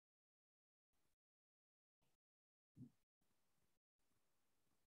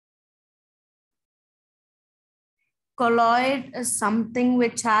colloid is something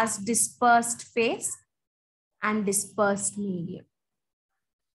which has dispersed phase and dispersed medium.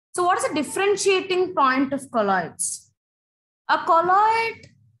 So what is the differentiating point of colloids? A colloid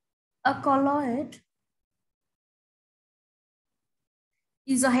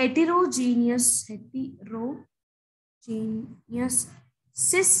is a heterogeneous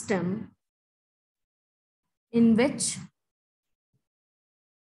system in which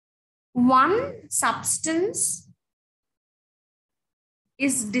one substance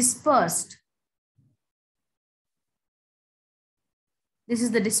is dispersed. This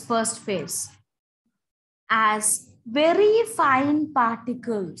is the dispersed phase as very fine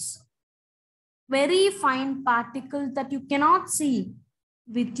particles that you cannot see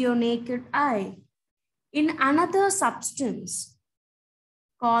with your naked eye in another substance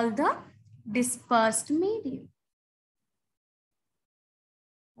called the dispersed medium.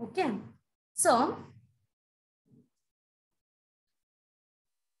 Okay, so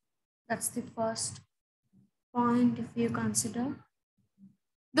that's the first point. If you consider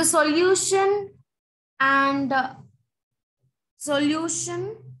the solution and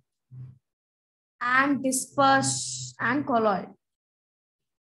disperse and colloid.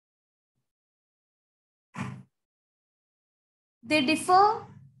 They differ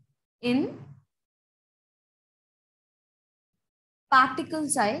in particle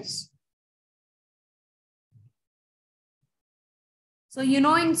size. So, you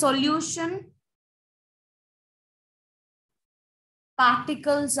know, in solution,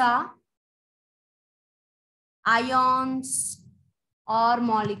 particles are ions or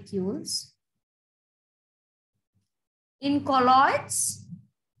molecules. In colloids,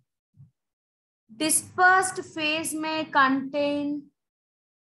 dispersed phase may contain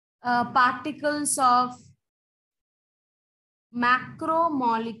particles of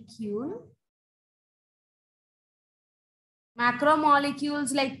macromolecules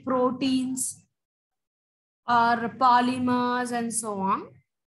like proteins or polymers and so on.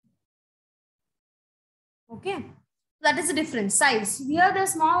 Okay, that is the difference. Size. Here the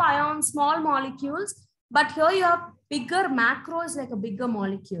small ions, small molecules, but here you have bigger macro is like a bigger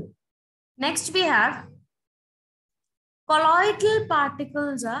molecule. Next we have colloidal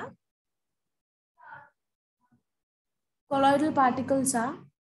particles are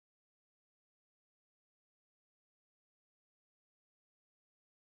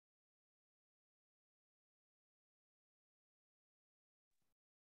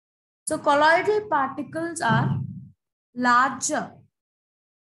so colloidal particles are larger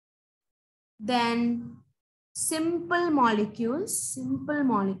than simple molecules,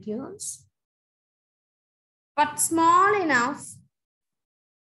 but small enough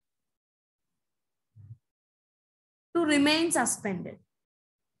to remain suspended.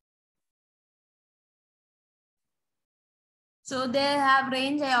 So they have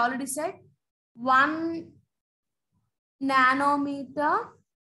range, I already said, 1 nanometer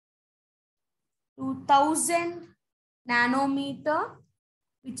to 1000 nanometer,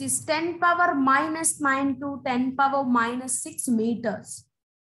 which is 10 power minus 9 to 10 power minus 6 meters.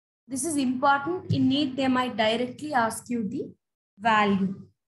 This is important. In NEET, they might directly ask you the value.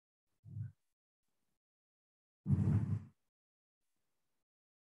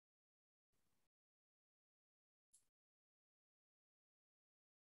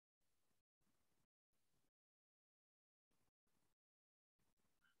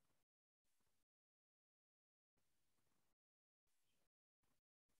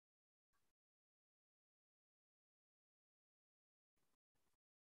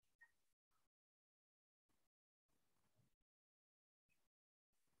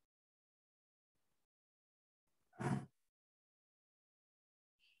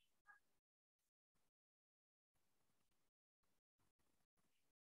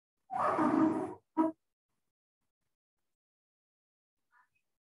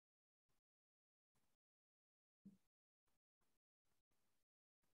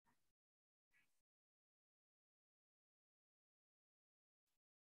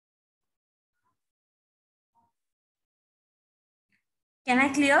 Can I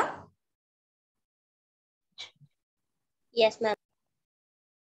clear? Yes, ma'am.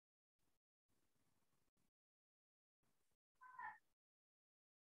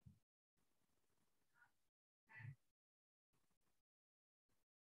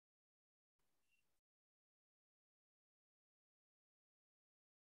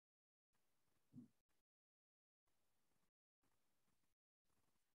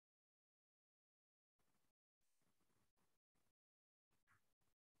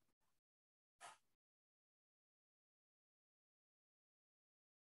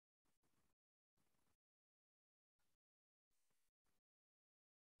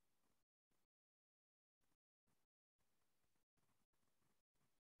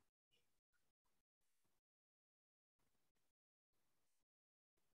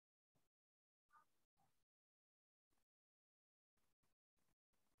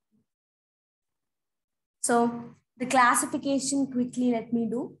 So the classification quickly let me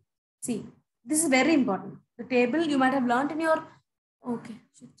do. See, this is very important. The table you might have learned in your, okay,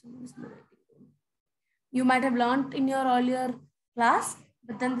 you might have learned in your earlier class,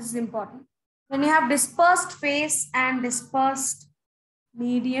 but then this is important. When you have dispersed phase and dispersed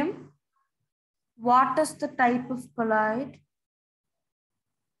medium, what is the type of colloid?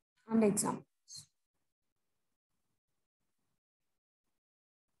 And examples.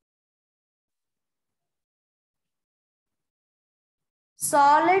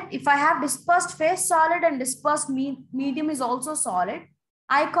 Solid, if I have dispersed phase solid and dispersed medium is also solid,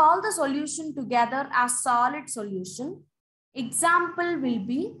 I call the solution together as solid solution. Example will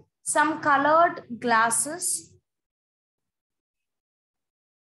be some colored glasses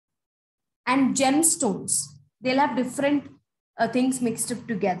and gemstones. They'll have different things mixed up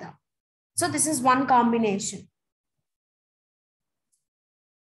together. So this is one combination.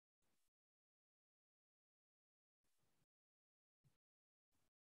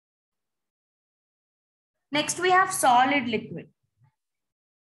 Next, we have solid liquid.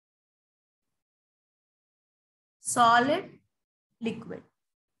 Solid liquid.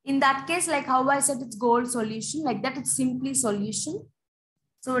 In that case, like how I said, it's gold solution, like that, it's simply solution.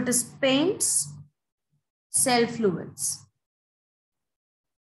 So it is paints, cell fluids.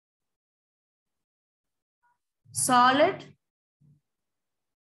 Solid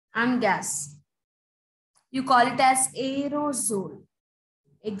and gas. You call it as aerosol.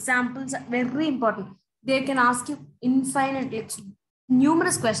 Examples are very important. They can ask you infinite,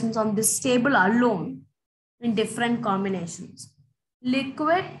 numerous questions on this table alone in different combinations.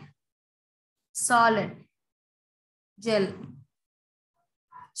 Liquid, solid, gel,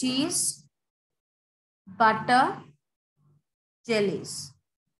 cheese, butter, jellies.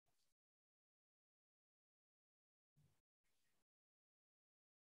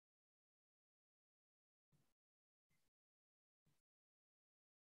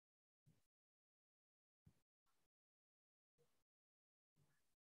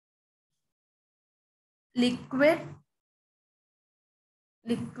 Liquid,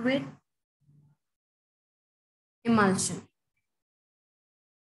 emulsion.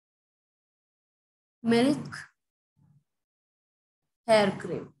 Milk, hair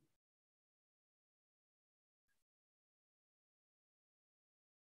cream.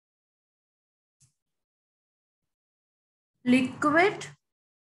 Liquid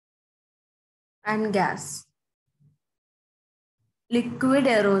and gas. Liquid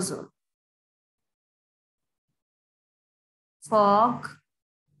aerosol. Fog,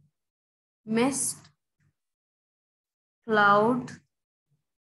 mist, cloud.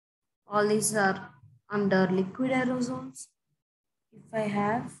 All these are under liquid aerosols. If I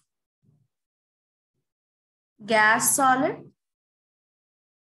have gas solid,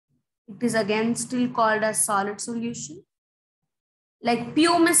 it is again still called as solid solution. Like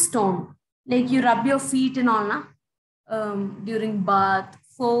pumice stone, like you rub your feet and all, na? During bath,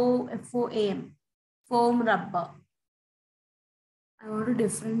 FOAM, foam rubber. I want to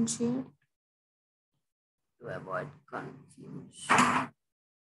differentiate to avoid confusion.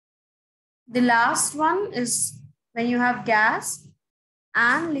 The last one is when you have gas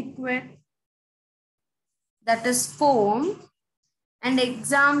and liquid, that is foam. And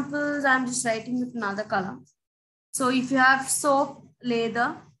examples, I'm just writing with another color. So if you have soap,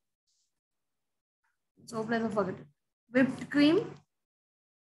 leather, forget it. Whipped cream,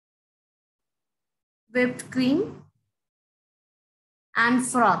 and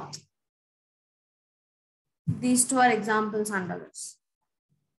froth. These two are examples under this.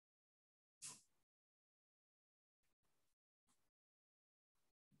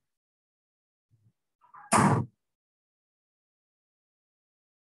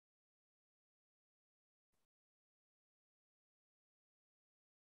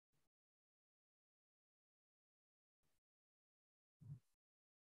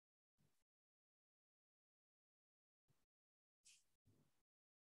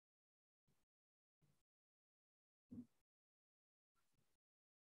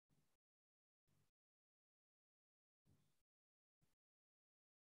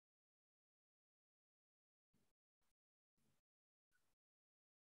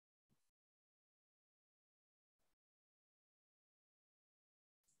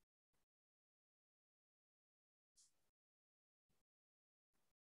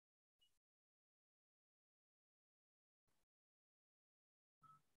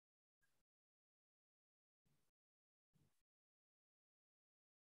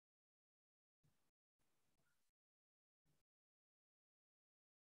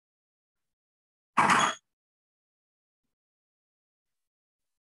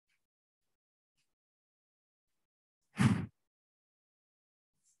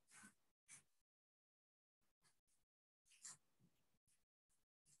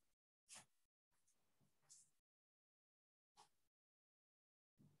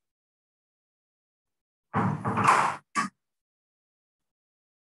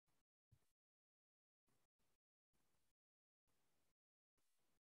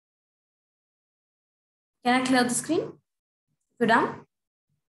 Can I clear the screen? You done?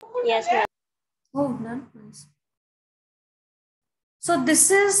 Yes, ma'am. Oh, done. Nice. So this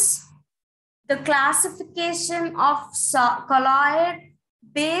is the classification of colloid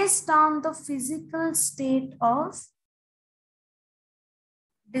based on the physical state of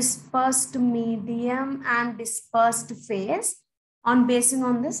dispersed medium and dispersed phase. On basing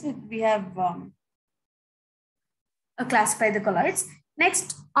on this, we have classified the colloids.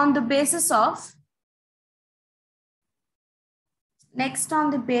 Next, on the basis of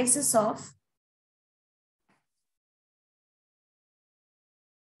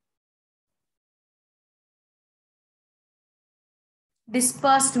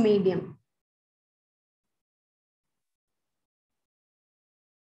dispersed medium.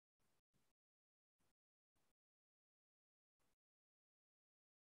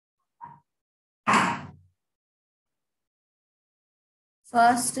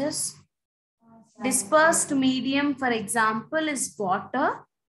 First is dispersed medium, for example, is water.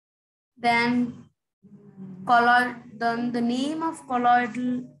 Then the name of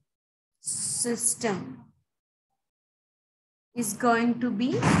colloidal system is going to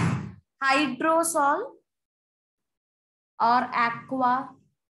be hydrosol or aqua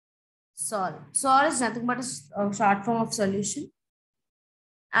sol. Sol is nothing but a short form of solution.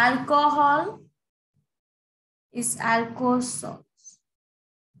 Alcohol is alcohol.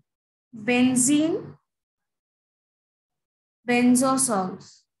 Benzene,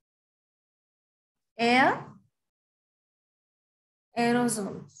 benzosols. Air,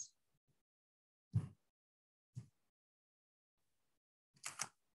 aerosols.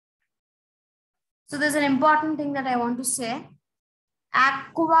 So there's an important thing that I want to say.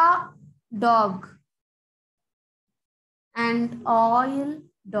 Aqua dog and oil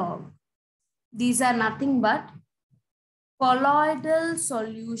dog. These are nothing but colloidal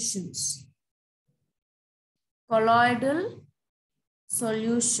solutions. Colloidal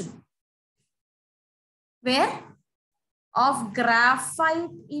solution. Where of graphite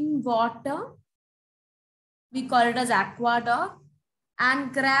in water, we call it as aqua dog,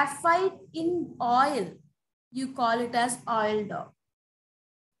 and graphite in oil, you call it as oil dog.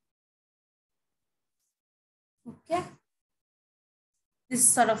 Okay. This is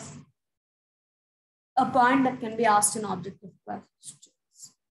sort of a point that can be asked in objective questions.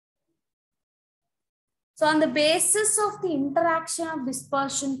 So on the basis of the interaction of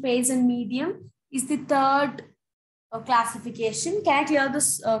dispersion, phase, and medium is the third classification. Can I clear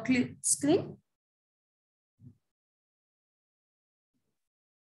this screen?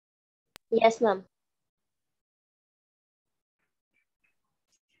 Yes, ma'am.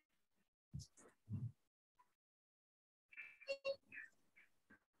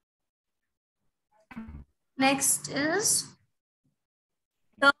 Next is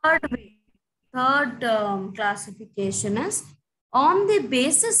third classification is on the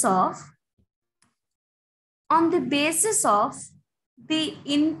basis of the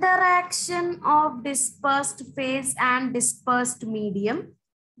interaction of dispersed phase and dispersed medium.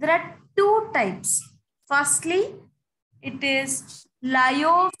 There are two types. Firstly, it is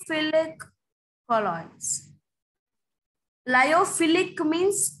lyophilic colloids. Lyophilic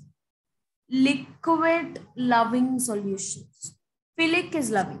means liquid loving solutions. Philic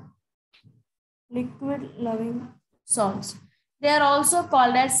is loving. Liquid loving salts. They are also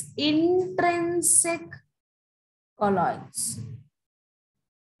called as intrinsic colloids.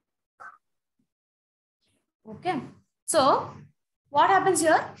 Okay. So what happens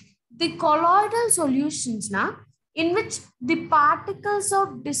here? The colloidal solutions now, in which the particles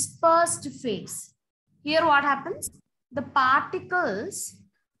of dispersed phase. Here what happens? The particles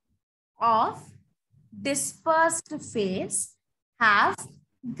of dispersed phase have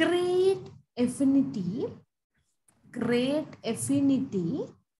great affinity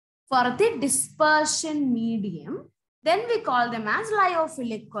for the dispersion medium. Then we call them as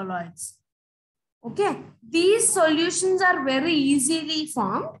lyophilic colloids. Okay, these solutions are very easily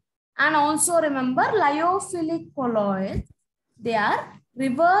formed, and also remember lyophilic colloids, they are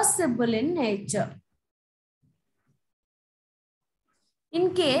reversible in nature.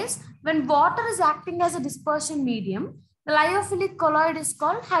 In case when water is acting as a dispersion medium, the lyophilic colloid is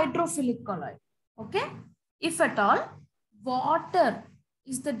called hydrophilic colloid. Okay, if at all water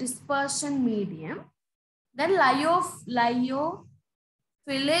is the dispersion medium, then lyophilic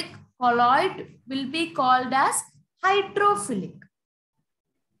colloid will be called as hydrophilic.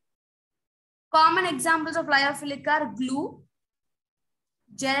 Common examples of lyophilic are glue,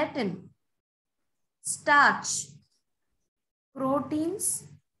 gelatin, starch, proteins,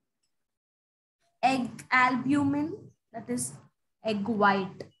 egg albumin, that is egg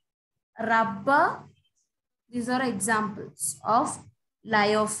white, rubber, These are examples of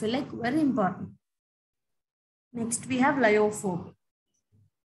lyophilic, very important. Next, we have lyophobic.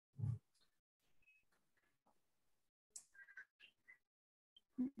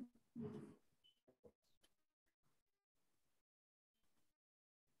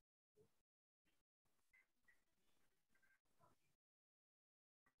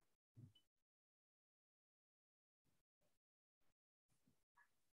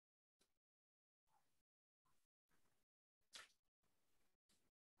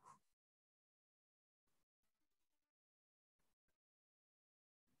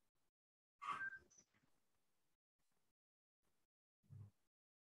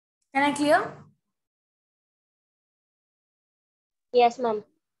 Can I clear? Yes, ma'am.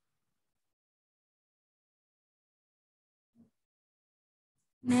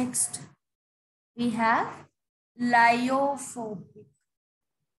 Next, we have lyophobic.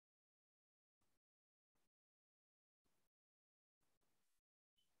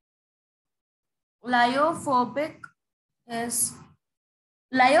 Lyophobic is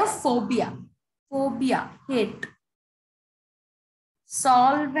lyophobia. Phobia, hate.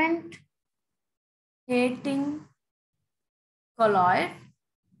 Solvent hating colloid.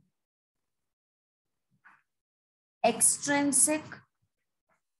 Extrinsic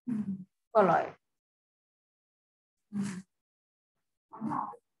colloid.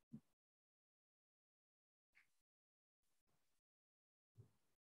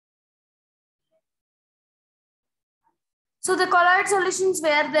 So the colloid solutions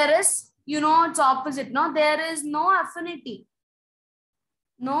where there is, it's opposite. No, there is no affinity.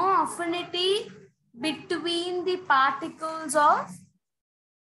 No affinity between the particles of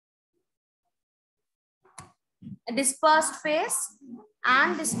a dispersed phase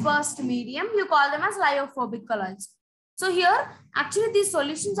and dispersed medium. You call them as lyophobic colloids. So here, actually these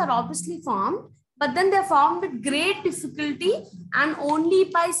solutions are obviously formed, but then they're formed with great difficulty and only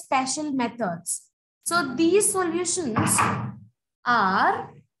by special methods. So these solutions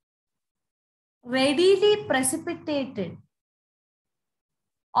are readily precipitated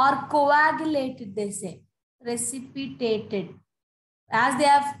or coagulated, they say. Precipitated. As they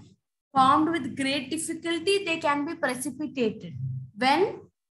have formed with great difficulty, they can be precipitated when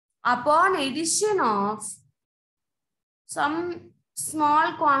upon addition of some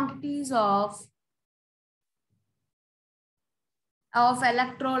small quantities of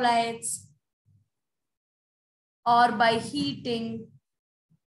electrolytes, or by heating,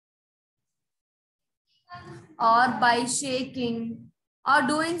 or by shaking, or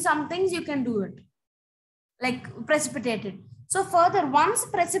doing some things, you can do it like precipitated. So further, once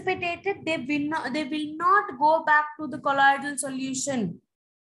precipitated, they will not go back to the colloidal solution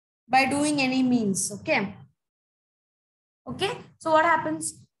by doing any means. Okay. Okay. So what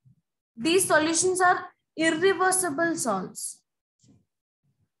happens? These solutions are irreversible salts.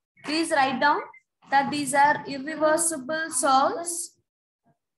 Please write down that these are irreversible salts.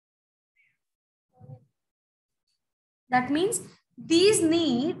 That means these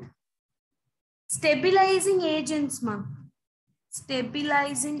need stabilizing agents, ma'am.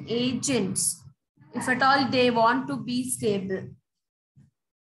 Stabilizing agents, if at all they want to be stable.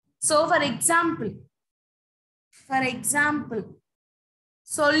 So for example,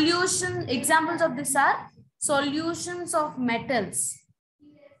 solution examples of this are solutions of metals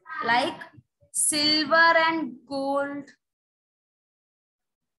like silver and gold,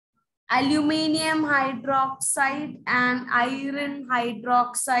 aluminium hydroxide and iron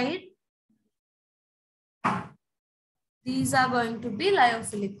hydroxide. These are going to be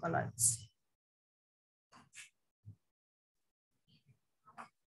lyophilic colloids.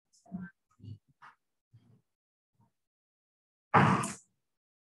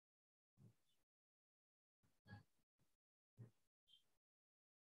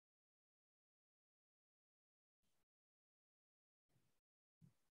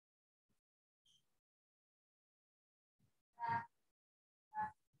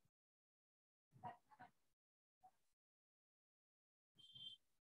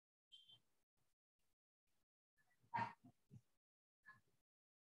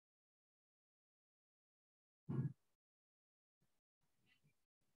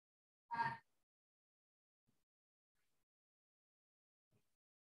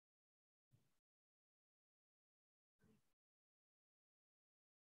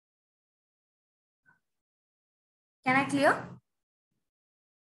 Can I clear?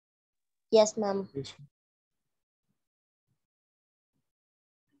 Yes, ma'am.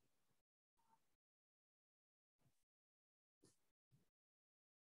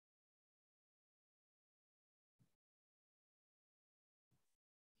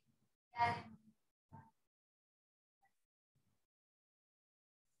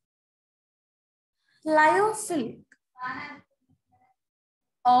 Lyophilic,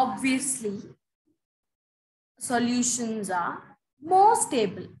 obviously, solutions are more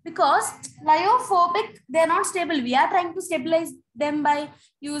stable because lyophobic, they're not stable. We are trying to stabilize them by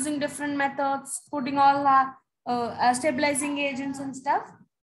using different methods, putting all stabilizing agents and stuff.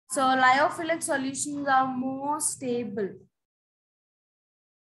 So lyophilic solutions are more stable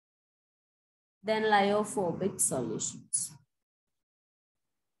than lyophobic solutions,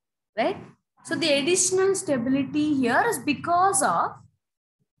 right? So the additional stability here is because of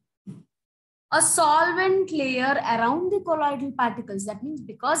a solvent layer around the colloidal particles. That means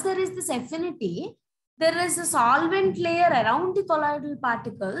because there is this affinity, there is a solvent layer around the colloidal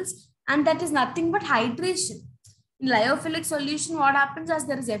particles, and that is nothing but hydration. In lyophilic solution, what happens is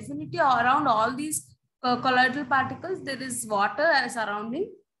there is affinity around all these colloidal particles. There is water surrounding.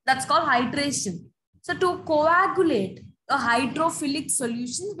 That's called hydration. So to coagulate a hydrophilic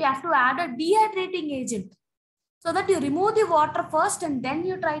solution, we have to add a dehydrating agent, so that you remove the water first and then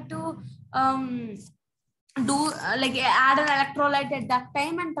you try to do like add an electrolyte at that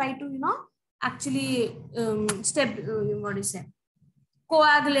time and try to actually what do you say,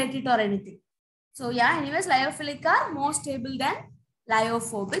 coagulate it or anything. So yeah, anyways, lyophilic are more stable than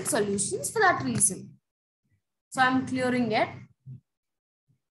lyophobic solutions for that reason. So I'm clearing it.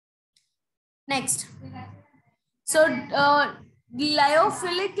 Next, so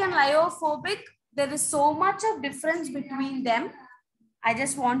lyophilic and lyophobic, there is so much of difference between them. I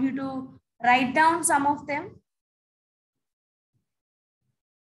just want you to write down some of them.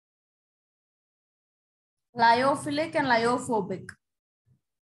 Lyophilic and lyophobic.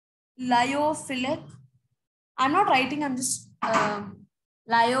 Lyophilic, I'm not writing, I'm just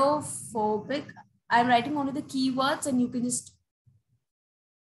lyophobic. I'm writing only the keywords and you can just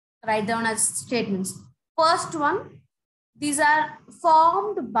write down as statements. First one, these are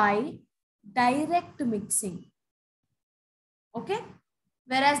formed by direct mixing. Okay.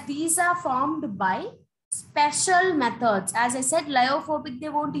 Whereas these are formed by special methods. As I said, lyophobic, they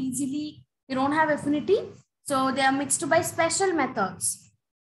won't easily, they don't have affinity. So they are mixed by special methods.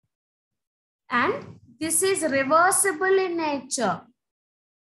 And this is reversible in nature.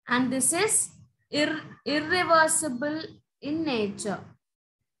 And this is irreversible in nature.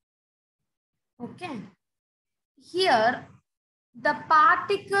 Okay. Here, the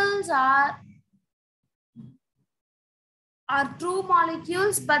particles are true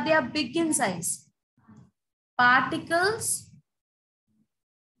molecules, but they are big in size. Particles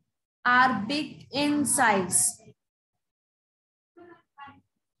are big in size.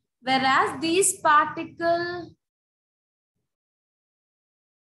 Whereas these particles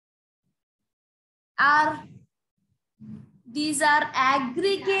are, these are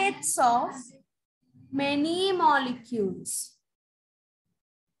aggregates of many molecules.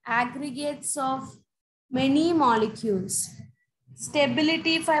 Aggregates of many molecules.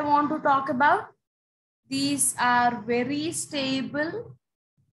 Stability, if I want to talk about, these are very stable.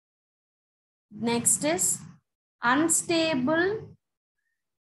 Next is unstable.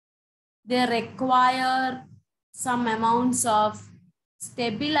 They require some amounts of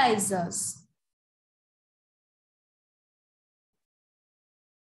stabilizers.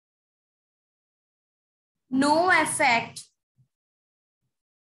 No effect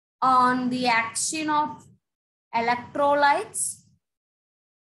on the action of electrolytes.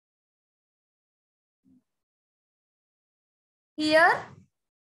 Here,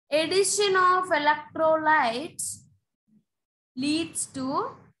 addition of electrolytes leads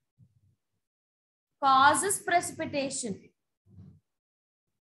to causes precipitation.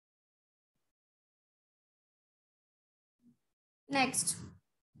 Next,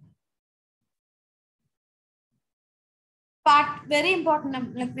 part very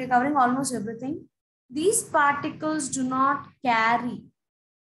important, like we're covering almost everything. These particles do not carry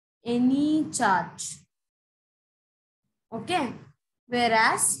any charge. Okay,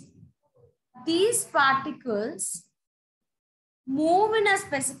 whereas these particles move in a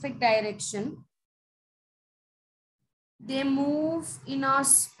specific direction. They move in a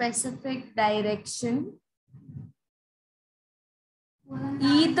specific direction,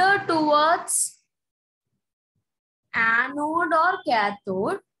 either towards anode or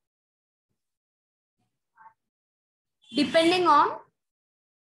cathode, depending on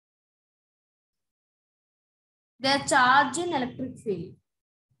their charge in electric field.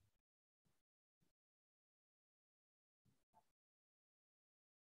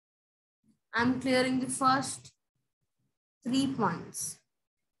 I'm clearing the first 3 points.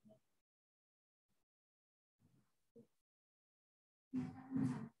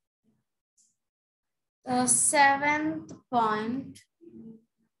 The 7th point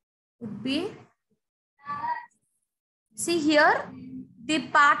would be See here, the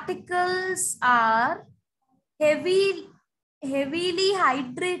particles are heavily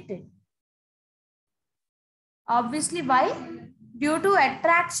hydrated. Obviously, why? Due to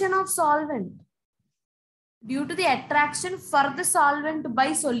attraction of solvent. Due to the attraction for the solvent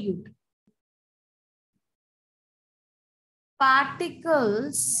by solute.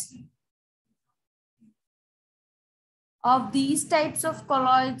 Particles of these types of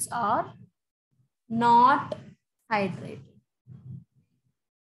colloids are not hydrated.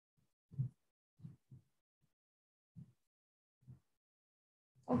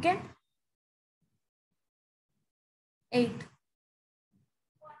 Okay. 8.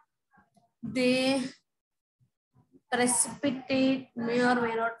 They precipitate, may or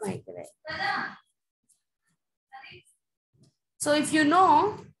may not migrate. So if you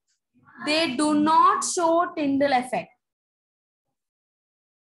know, they do not show Tyndall effect.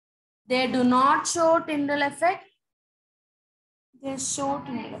 They do not show Tyndall effect. They show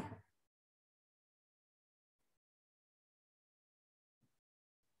Tyndall effect.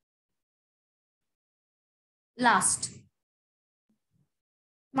 Last.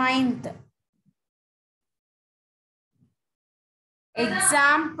 9th.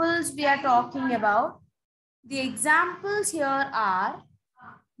 Examples we are talking about. The examples here are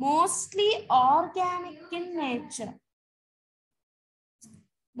mostly organic in nature.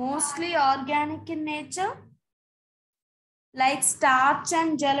 Mostly organic in nature. Like starch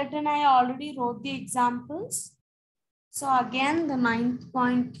and gelatin, I already wrote the examples. So again, the 9th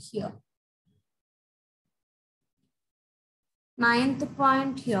point here. 9th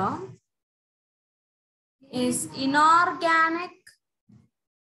point here is inorganic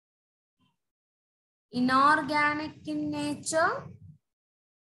in nature,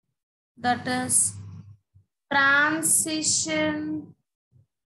 that is transition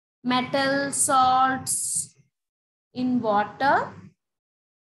metal salts in water,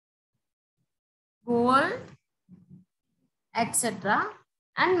 gold, etc.,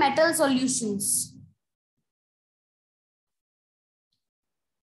 and metal solutions.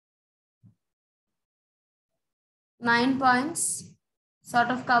 Nine points sort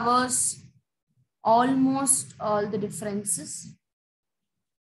of covers almost all the differences.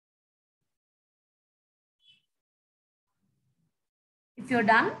 If you're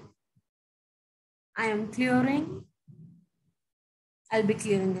done, I am clearing. I'll be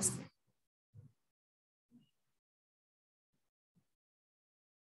clearing this.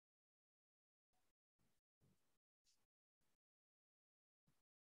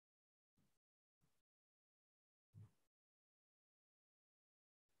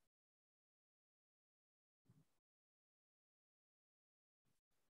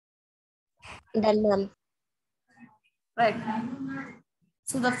 Done, ma'am. Right.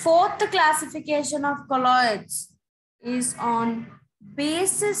 So the 4th classification of colloids is on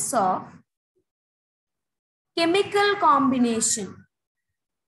basis of chemical combination.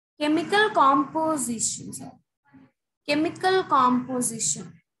 Chemical composition. Chemical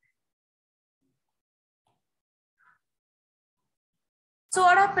composition. So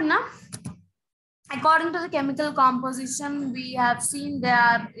what happened now? According to the chemical composition, we have seen they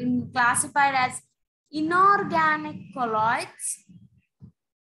are classified as inorganic colloids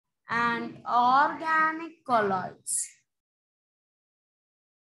and organic colloids.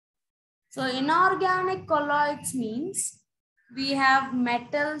 So inorganic colloids means we have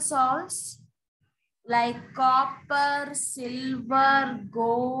metal salts like copper, silver,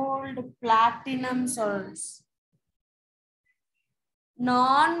 gold, platinum salts.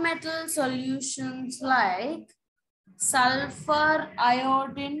 Non-metal solutions like sulfur,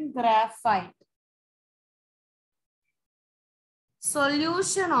 iodine, graphite.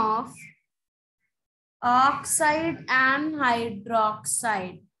 Solution of oxide and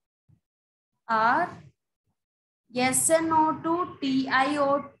hydroxide are SNO2,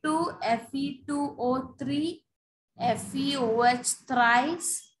 TiO2, Fe2O3, FeOH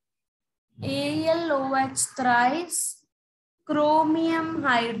thrice, AlOH thrice, chromium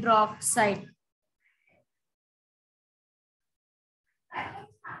hydroxide.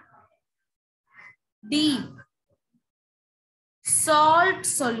 D. Salt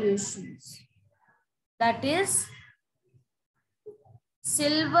solutions. That is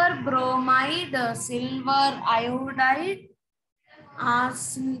silver bromide, silver iodide,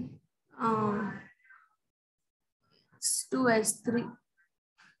 arsenic 2S3,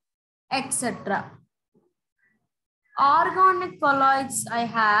 etc. Organic colloids, I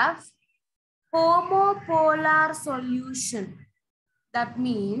have homopolar solution. That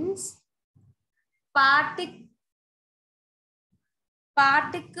means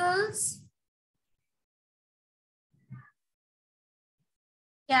particles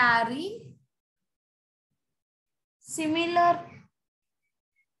carry similar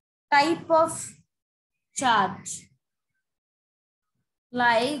type of charge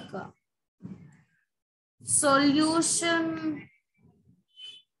like solution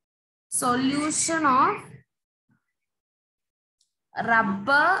of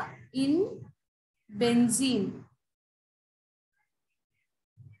rubber in benzene,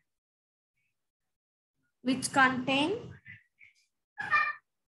 which contain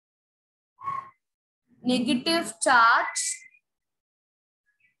negative charge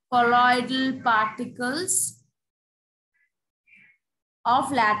colloidal particles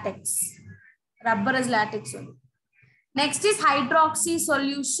of latex. Rubber is latex only. Next is hydroxy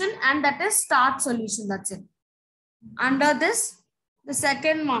solution, and that is starch solution. That's it. Under this, the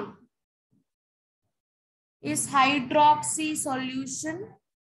second one is hydroxy solution,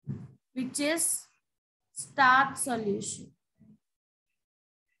 which is starch solution.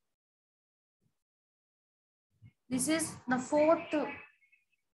 This is the fourth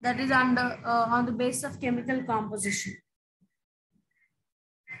that is under on the basis of chemical composition.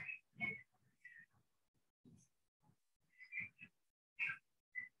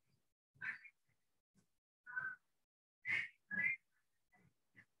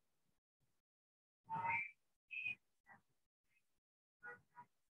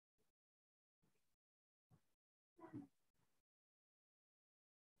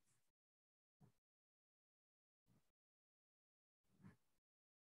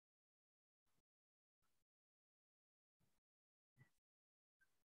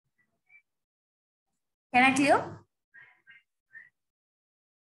 Can I clear?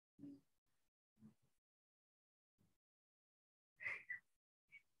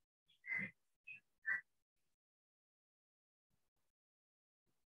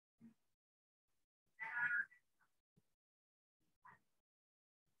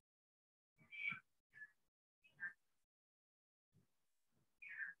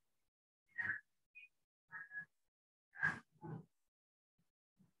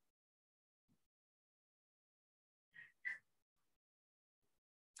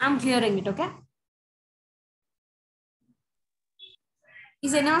 I'm clearing it, okay?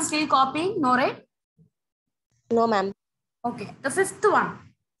 Is anyone still copying? No, right? No, ma'am. Okay. The fifth one.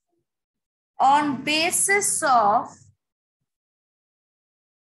 On basis of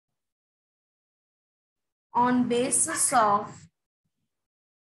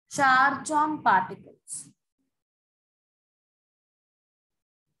charge on particles.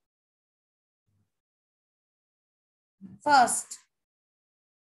 First,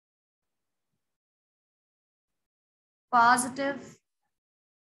 positive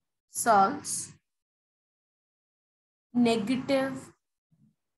salts, negative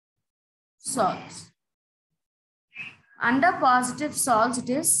salts. Under positive salts, it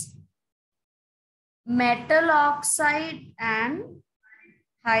is metal oxide and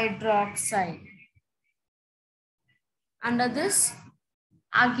hydroxide. Under this,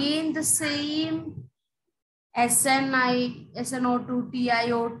 again the same SNO2,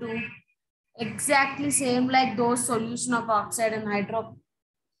 TiO2, exactly same like those solution of oxide and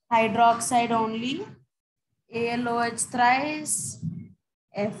hydroxide only. ALOH thrice,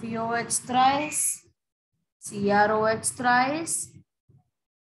 FeOH thrice, CrOH thrice.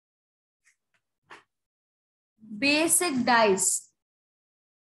 Basic dyes.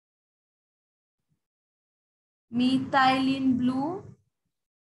 Methylene blue,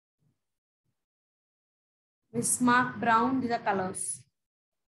 Bismarck brown, these are colors.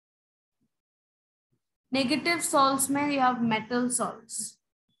 Negative salts mein you have metal salts,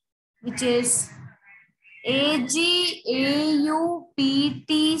 which is AgAuPtCu.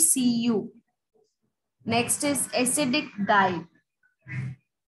 Next is acidic dye,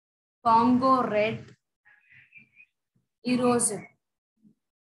 Congo red, erosive.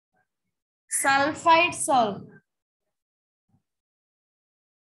 Sulfide salt,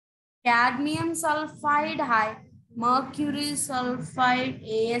 cadmium sulfide, high, mercury sulfide,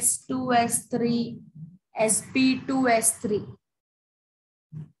 As2S3, Sp2S3.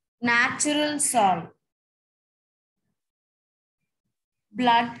 Natural salt,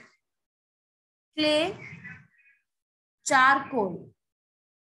 blood, clay, charcoal,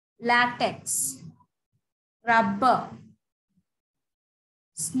 latex, rubber,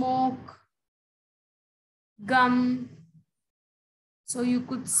 smoke, gum. So you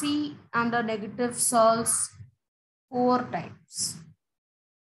could see under negative salts 4 types.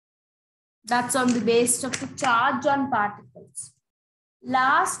 That's on the basis of the charge on particles.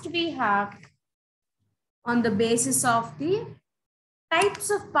 Last we have on the basis of the types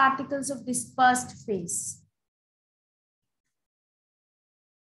of particles of dispersed phase.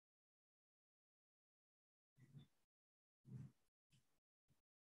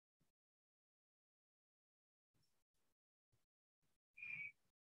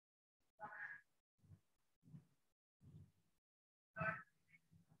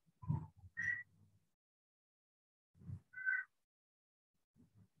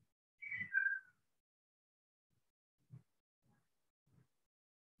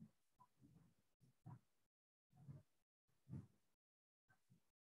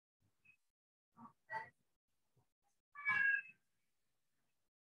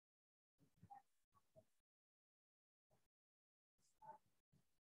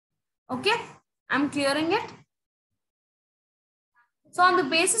 Okay, I'm clearing it. So on the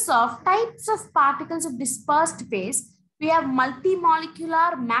basis of types of particles of dispersed phase, we have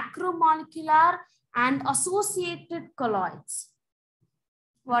multimolecular, macromolecular, and associated colloids.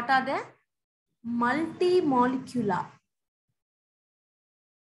 What are they? Multimolecular,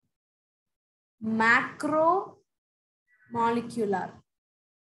 macromolecular,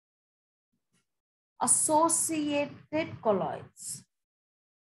 associated colloids.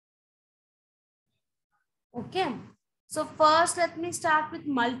 Okay. So first, let me start with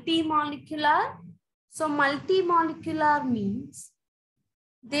multimolecular. So multimolecular means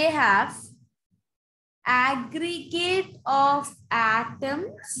they have aggregate of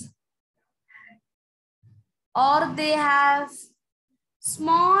atoms, or they have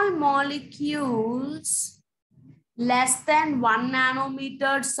small molecules less than 1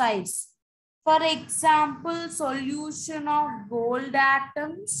 nanometer size. For example, solution of gold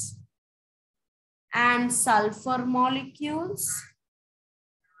atoms and sulfur molecules.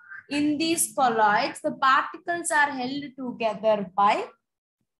 In these colloids, the particles are held together by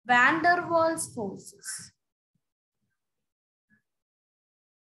van der Waals forces.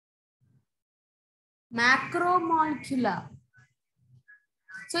 Macromolecular.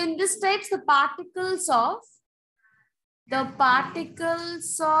 So in this types, the particles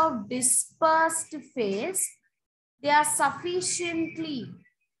of dispersed phase, they are sufficiently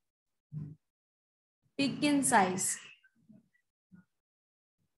big in size.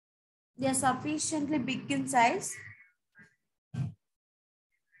 They are sufficiently big in size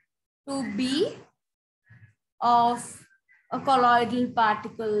to be of a colloidal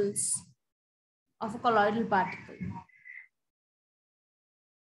particles, of a colloidal particle.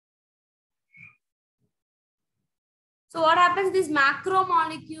 So what happens, these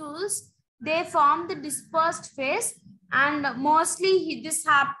macromolecules, they form the dispersed phase, and mostly this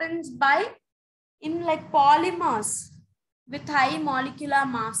happens by in like polymers with high molecular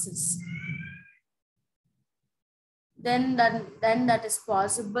masses. Then that is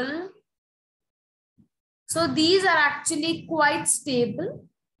possible. So these are actually quite stable.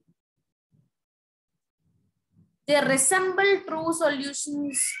 They resemble true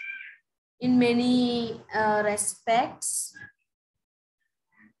solutions in many respects,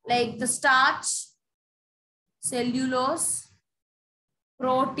 like the starch, cellulose,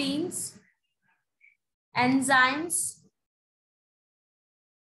 proteins, enzymes,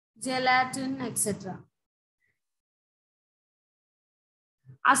 gelatin, etc.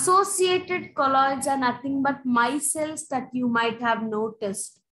 Associated colloids are nothing but micelles that you might have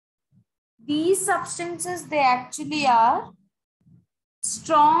noticed. These substances, they actually are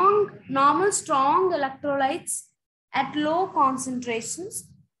normal strong electrolytes at low concentrations.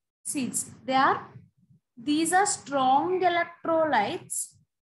 See, these are strong electrolytes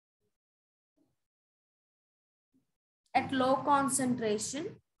at low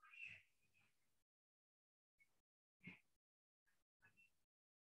concentration.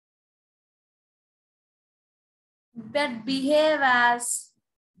 That behave as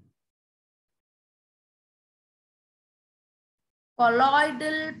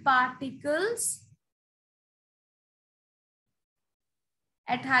colloidal particles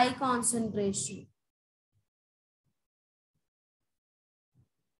at high concentration.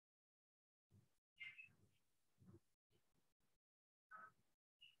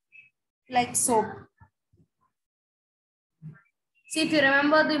 Like soap. See, if you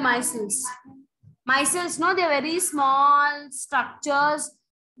remember the micelles. Micelles, no, they're very small structures.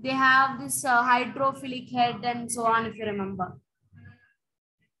 They have this hydrophilic head and so on, if you remember.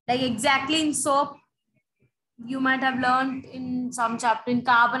 Like exactly in soap, you might have learned in some chapter in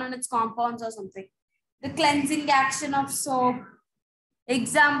carbon and its compounds or something. The cleansing action of soap.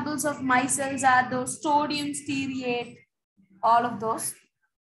 Examples of micelles are those sodium stearate, all of those.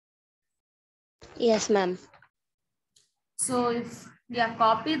 Yes, ma'am. So if we have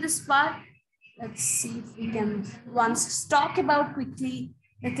copied this part, let's see if we can once talk about quickly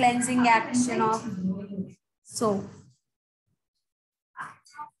the cleansing action of soap.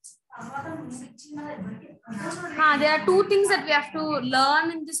 There are two things that we have to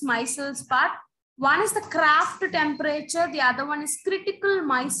learn in this micelles part. One is the Kraft temperature, the other one is critical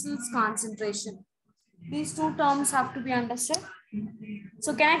micelles concentration. These two terms have to be understood.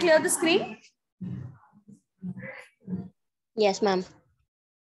 So can I clear the screen? Yes, ma'am.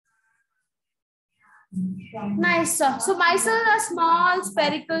 Nice. So micelles are small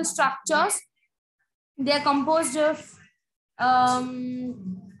spherical structures. They are composed of a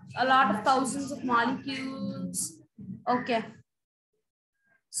lot of thousands of molecules. Okay.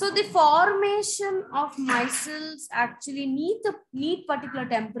 So the formation of micelles actually need particular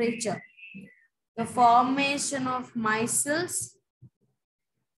temperature. The formation of micelles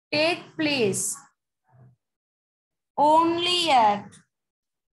take place only at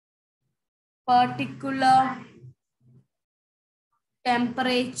particular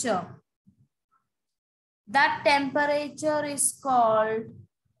temperature. That temperature is called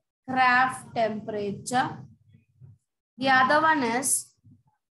Kraft temperature. The other one is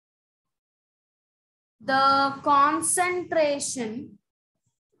the concentration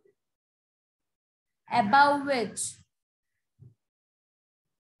above which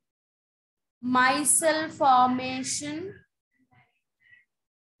micelle formation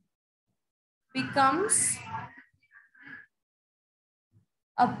becomes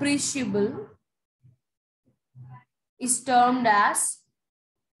appreciable is termed as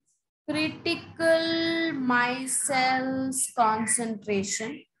critical micelles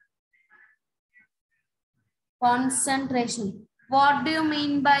concentration. What do you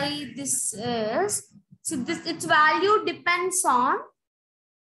mean by this is, so its value depends on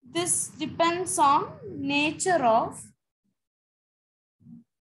nature of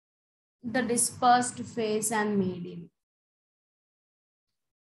the dispersed phase and medium.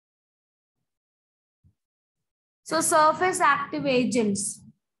 So surface active agents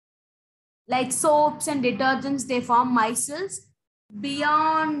like soaps and detergents, they form micelles.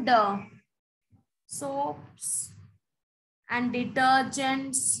 Beyond soaps and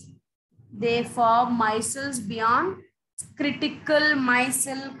detergents, they form micelles beyond critical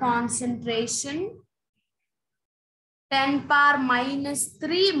micelle concentration 10 power minus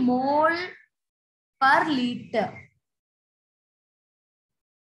 3 mole per liter.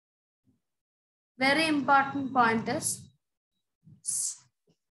 Very important point is,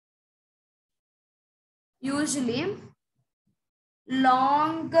 usually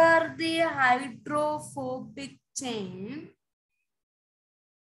longer the hydrophobic chain,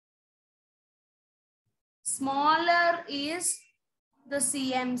 smaller is the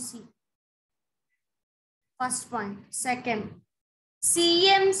CMC. First point. Second,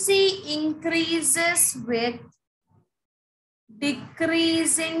 CMC increases with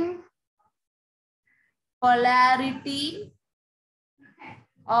decreasing polarity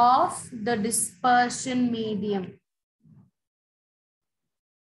of the dispersion medium.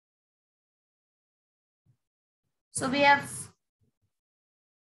 So we have,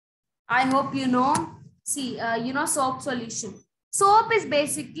 I hope you know, soap solution. Soap is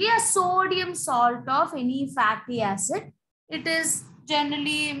basically a sodium salt of any fatty acid. It is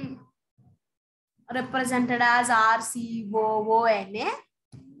generally represented as RCOONA.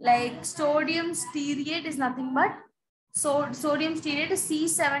 Like sodium stearate is nothing but sodium stearate is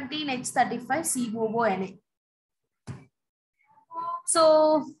C17H35COONA.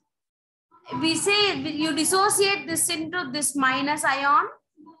 So we say you dissociate this into this minus ion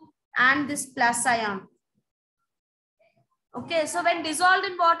and this plus ion. Okay, so when dissolved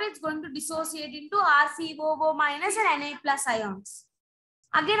in water, it's going to dissociate into RCOO minus and Na plus ions.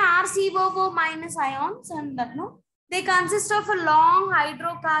 Again, RCOO minus ions, and they consist of a long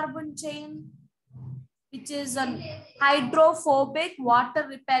hydrocarbon chain, which is a hydrophobic, water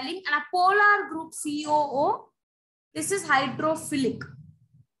repelling, and a polar group COO. This is hydrophilic.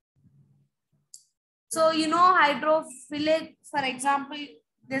 So, hydrophilic, for example,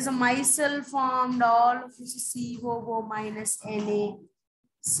 there's a micelle formed, all of this is COO minus Na,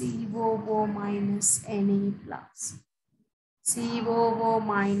 COO minus Na plus, COO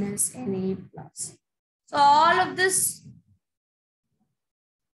minus Na plus. So all of this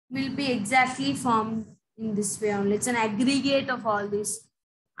will be exactly formed in this way only. It's an aggregate of all these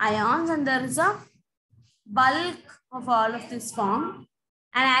ions, and there is a bulk of all of this form,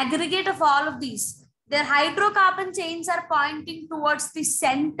 an aggregate of all of these. Their hydrocarbon chains are pointing towards the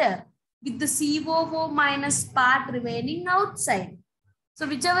center with the COO minus part remaining outside. So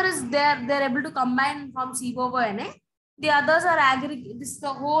whichever is there, they're able to combine and form COO-Na. The others are aggregate. This,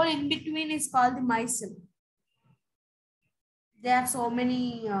 the whole in between is called the micelle. They have so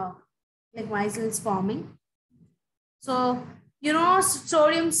many like micelles forming. So,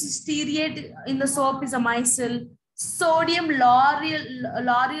 sodium stearate in the soap is a micelle. Sodium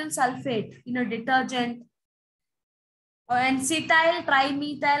lauryl sulfate in a detergent, and cetyl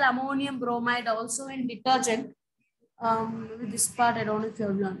trimethyl ammonium bromide also in detergent. This part I don't know if you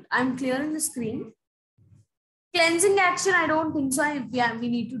have learned. I'm clearing the screen. Cleansing action, I don't think so. We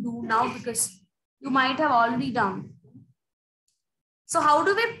need to do now because you might have already done. So how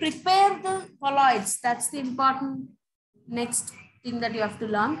do we prepare the colloids? That's the important next thing that you have to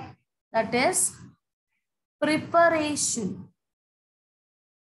learn. That is preparation.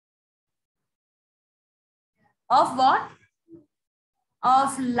 Of what?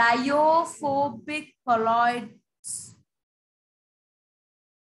 Of lyophobic colloids.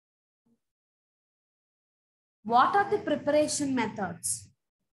 What are the preparation methods?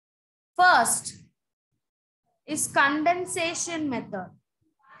 First is condensation method.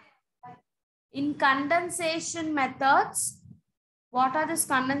 In condensation methods, what are these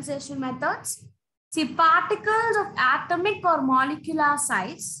condensation methods? See, particles of atomic or molecular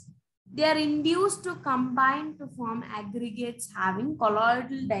size, they are induced to combine to form aggregates having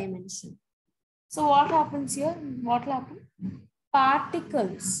colloidal dimension. So what happens here? What will happen?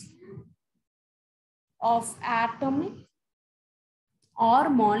 Particles of atomic or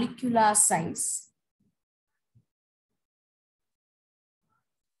molecular size,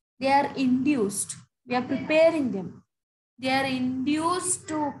 they are induced. We are preparing them. They are induced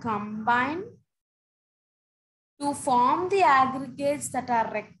to combine to form the aggregates that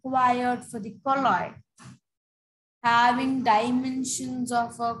are required for the colloid, having dimensions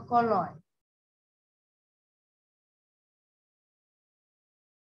of a colloid.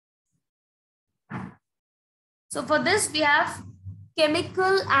 So for this, we have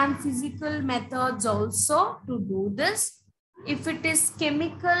chemical and physical methods also to do this. If it is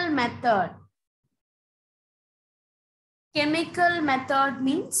chemical method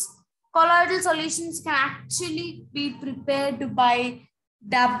means colloidal solutions can actually be prepared by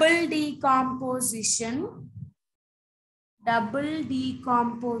double decomposition,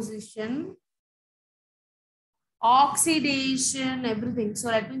 oxidation, everything. So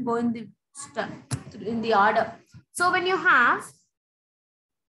let me go in the order. So when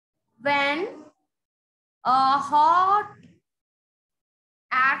a hot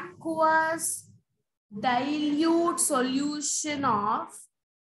aqueous dilute solution of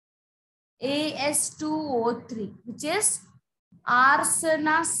As2O3, which is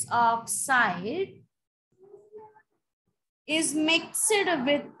arsenic oxide, is mixed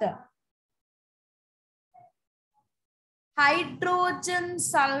with hydrogen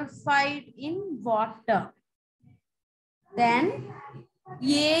sulfide in water. Then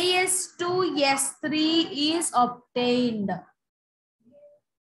As2S3 is obtained.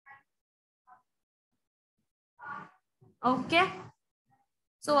 Okay.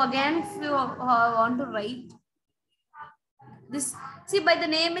 So again, if you want to write this, see, by the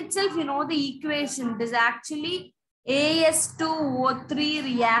name itself, you know the equation. It is actually As2O3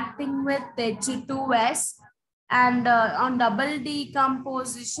 reacting with H2S, and on double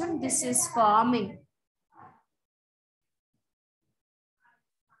decomposition, this is forming.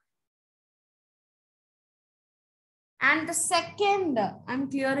 And the second, I'm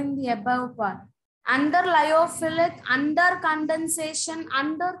clearing the above part. Under lyophilic, under condensation,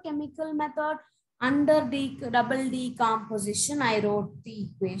 under chemical method, under double decomposition, I wrote the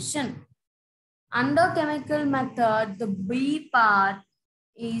equation. Under chemical method, the B part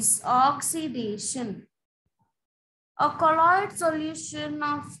is oxidation. A colloid solution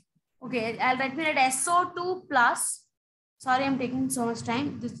of, okay, I'll write me at SO2 plus, sorry, I'm taking so much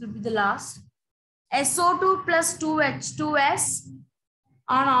time. This will be the last. SO2 plus 2H2S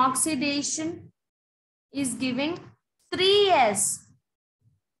on oxidation is giving 3S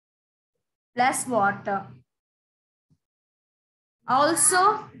plus water.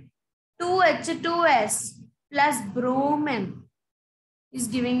 Also 2H2S plus bromine is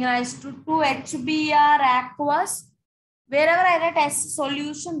giving rise to 2HBr aqueous. Wherever I write S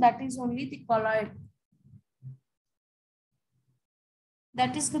solution, that is only the colloid.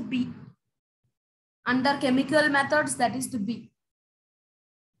 That is the B. Under chemical methods, that is the B.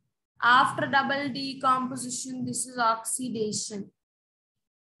 After double decomposition, this is oxidation.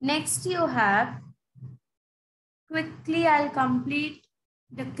 Next you have, quickly I'll complete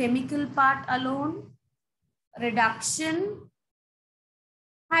the chemical part alone. Reduction,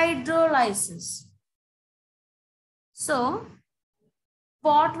 hydrolysis. So,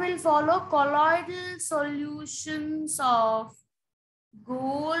 what will follow? Colloidal solutions of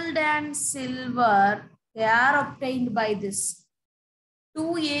gold and silver, they are obtained by this.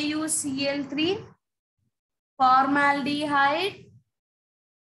 2AuCl3, formaldehyde,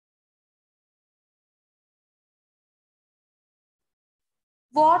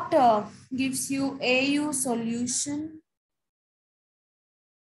 water gives you Au solution,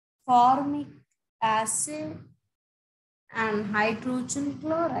 formic acid, and hydrogen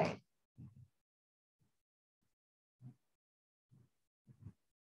chloride.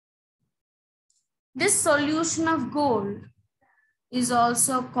 This solution of gold is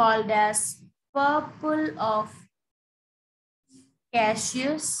also called as purple of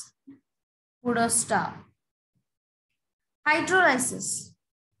gaseous photoster. Hydrolysis.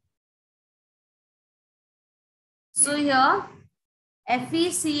 So here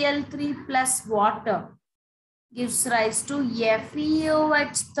FeCl3 plus water gives rise to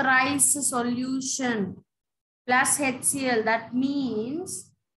FeOH thrice solution plus HCl. That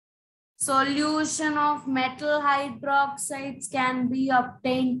means solution of metal hydroxides can be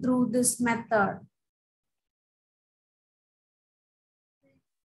obtained through this method.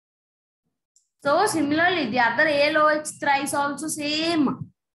 So similarly, the other AlOH thrice also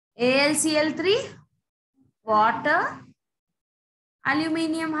same. AlCl3, water,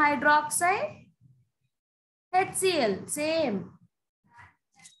 aluminium hydroxide, HCl, same.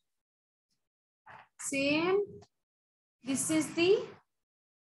 Same. This is the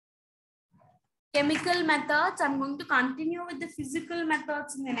chemical methods. I'm going to continue with the physical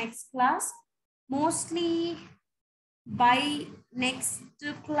methods in the next class. Mostly by next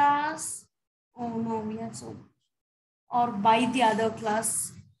class. Oh no, we are so. Or by the other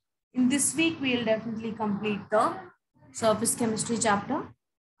class. In this week, we will definitely complete the surface chemistry chapter.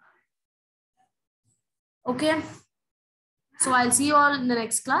 Okay. So I'll see you all in the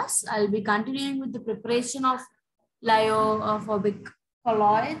next class. I'll be continuing with the preparation of lyophobic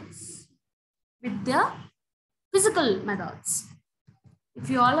colloids with the physical methods. If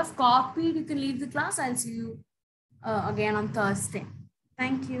you all have copied, you can leave the class. I'll see you again on Thursday.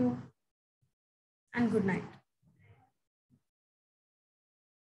 Thank you and good night.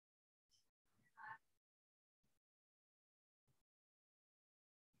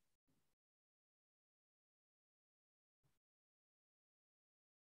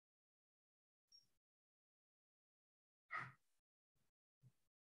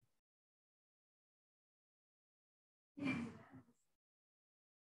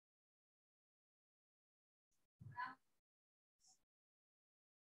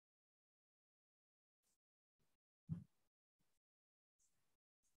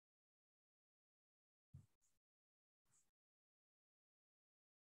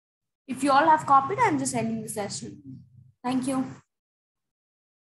 If you all have copied, I'm just ending the session. Thank you.